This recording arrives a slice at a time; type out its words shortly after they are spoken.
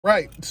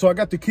Right, so I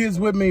got the kids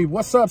with me.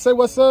 What's up? Say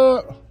what's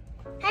up.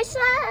 Hey,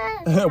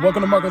 sir.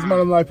 Welcome to Marco's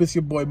Modern Life. It's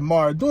your boy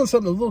Mar. Doing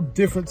something a little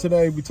different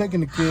today. We're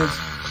taking the kids.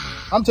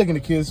 I'm taking the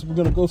kids. We're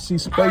gonna go see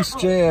Space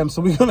Jam.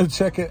 So we're gonna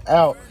check it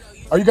out.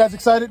 Are you guys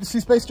excited to see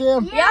Space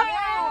Jam? Yep.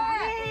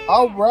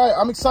 All right,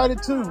 I'm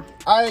excited too.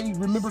 I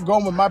remember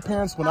going with my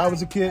parents when I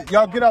was a kid.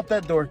 Y'all get out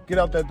that door. Get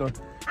out that door.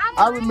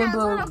 I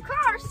remember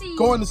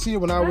going to see it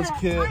when I was a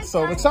kid.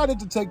 So excited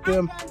to take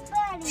them.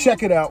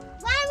 Check it out.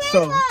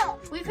 So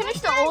we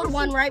finished the old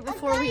one right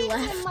before we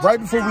left. Right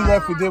before we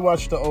left, we did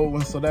watch the old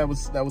one, so that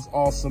was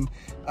awesome.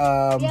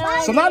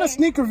 So not a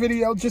sneaker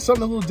video, just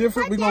something a little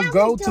different. We're gonna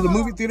go to the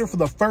movie theater for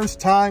the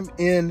first time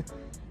in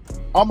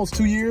almost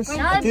 2 years.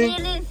 I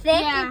think.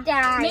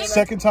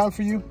 Second time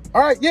for you.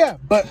 All right, yeah.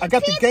 But I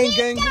got the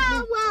gang with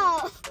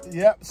me.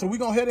 Yeah. So we're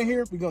gonna head in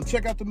here. We're gonna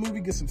check out the movie,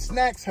 get some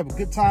snacks, have a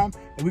good time,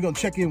 and we're gonna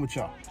check in with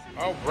y'all.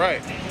 All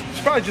right.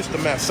 It's probably just a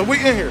mess. So we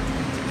in here,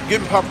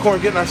 getting popcorn,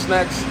 getting our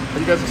snacks. Are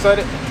you guys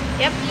excited?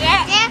 Yep.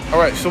 Yeah. All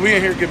right, so we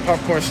in here getting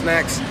popcorn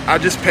snacks. I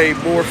just paid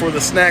more for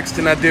the snacks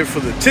than I did for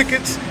the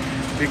tickets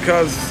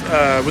because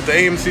with the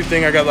AMC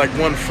thing, I got like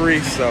one free.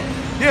 So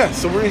yeah,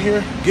 so we're in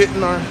here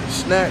getting our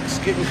snacks,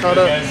 getting caught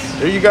up.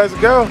 There you guys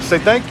go. Say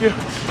thank you.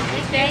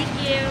 Thank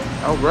you.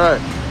 All right,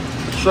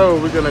 so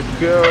we're gonna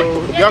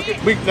go. Y'all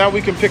can, now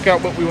we can pick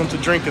out what we want to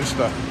drink and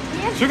stuff.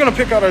 So we're gonna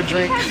pick out our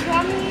drinks.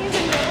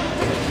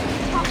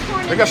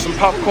 They got some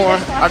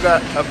popcorn. I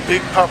got a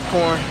big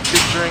popcorn,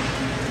 big drink.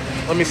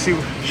 Let me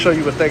show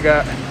you what they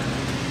got.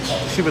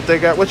 See what they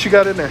got. What you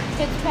got in there?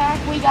 Kids pack.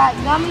 We got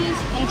gummies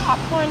and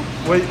popcorn.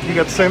 Wait, you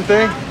got the same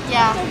thing?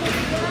 Yeah.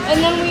 And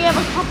then we have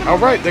a couple. All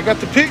right, they got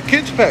the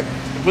kids pack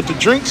with the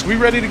drinks. We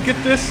ready to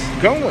get this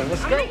going?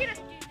 Let's go.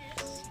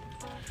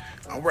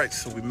 All right,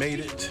 so we made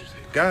it,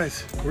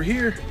 guys. We're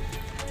here.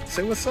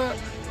 Say what's up.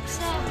 What's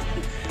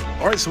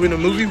up? All right, so we're in the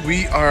movie.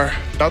 We are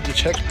about to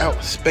check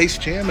out Space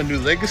Jam: A New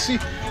Legacy.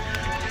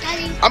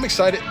 I'm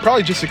excited,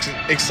 probably just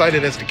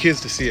excited as the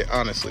kids to see it,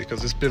 honestly,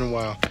 because it's been a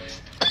while.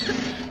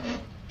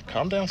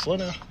 Calm down, slow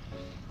down.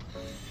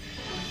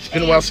 It's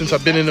been a while since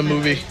I've been in a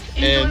movie,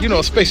 and you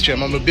know, Space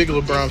Jam, I'm a big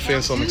LeBron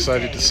fan, so I'm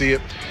excited to see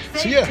it.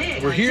 So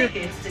yeah, we're here.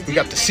 We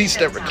got the seats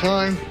that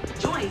recline.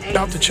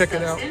 About to check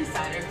it out.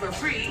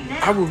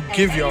 I will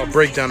give y'all a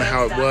breakdown of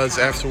how it was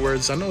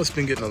afterwards. I know it's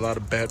been getting a lot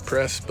of bad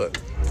press,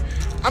 but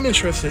I'm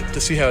interested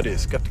to see how it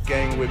is. Got the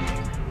gang with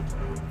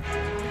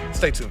me.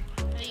 Stay tuned.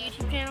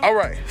 All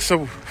right,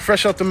 so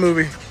fresh out the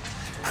movie,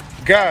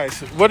 guys.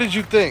 What did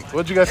you think?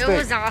 What did you guys think? It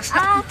was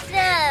awesome.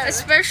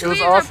 Especially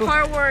the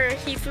part where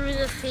he threw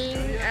the thing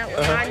at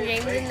LeBron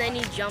James and then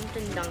he jumped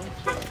and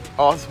dunked.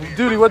 Awesome,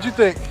 Duty. What'd you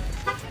think?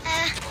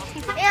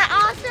 Yeah,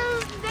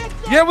 awesome.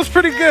 Yeah, it was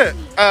pretty good.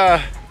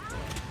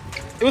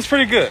 It was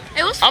pretty good.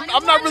 It was.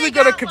 I'm not really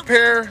gonna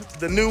compare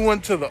the new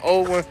one to the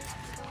old one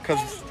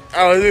because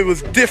it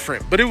was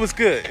different, but it was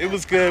good. It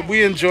was good.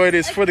 We enjoyed it.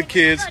 It's for the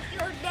kids.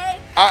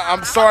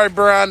 I'm sorry,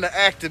 Brian, the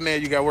acting,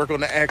 man. You got to work on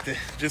the acting.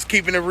 Just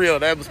keeping it real.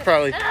 That was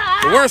probably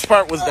the worst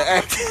part was the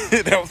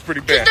acting. That was pretty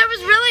bad. There was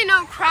really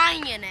no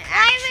crying in it,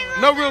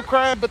 actually. No real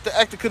crying, but the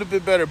acting could have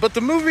been better. But the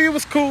movie, it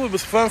was cool. It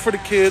was fun for the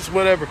kids,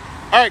 whatever.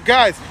 All right,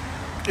 guys,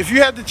 if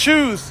you had to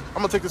choose, I'm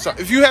going to take this out.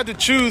 If you had to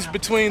choose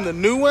between the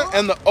new one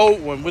and the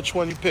old one, which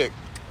one you pick?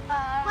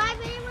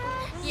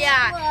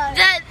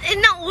 Yeah,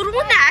 in the old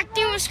one, the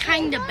acting was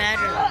kind of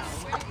better.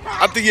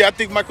 I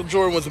think Michael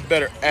Jordan was a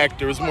better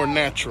actor. It was more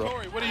natural.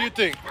 Tori, what do you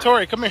think?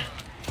 Tori, come here.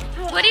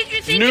 What did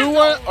you think? New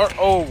one or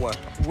old one?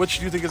 Which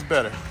do you think is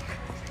better?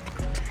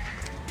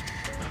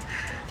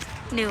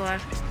 New one.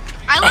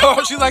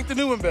 She liked the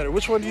new one better.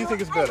 Which one do you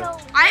think is better?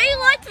 I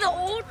liked the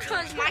old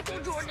because Michael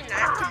Jordan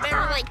acted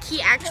better. Like,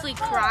 he actually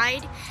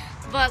cried,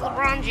 but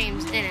LeBron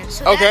James didn't.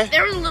 So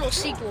there was a little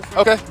sequel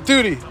for that.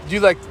 Duty, do you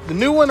like the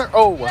new one or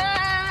old one?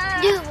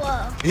 New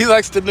one. He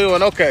likes the new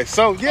one. Okay,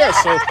 so yeah,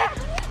 so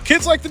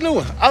kids like the new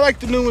one. I like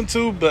the new one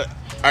too, but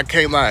I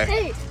can't lie.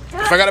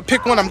 If I gotta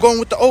pick one, I'm going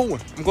with the old one.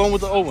 I'm going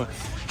with the old one.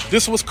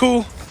 This was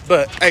cool,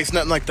 but hey, it's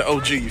nothing like the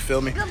OG, you feel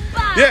me?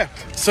 Yeah,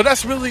 so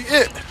that's really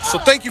it. So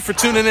thank you for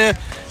tuning in.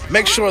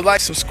 Make sure to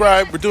like,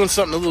 subscribe. We're doing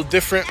something a little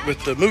different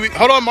with the movie.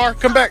 Hold on, Mark,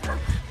 come back.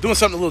 Doing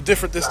something a little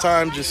different this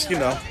time. Just, you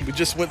know, we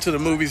just went to the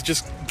movies,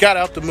 just got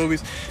out the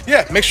movies.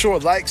 Yeah, make sure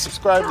to like,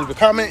 subscribe, leave a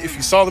comment. If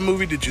you saw the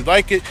movie, did you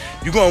like it?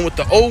 You going with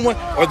the old one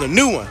or the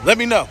new one? Let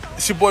me know.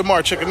 It's your boy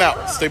Mark checking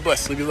out. Stay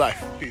blessed, live your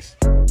life. Peace.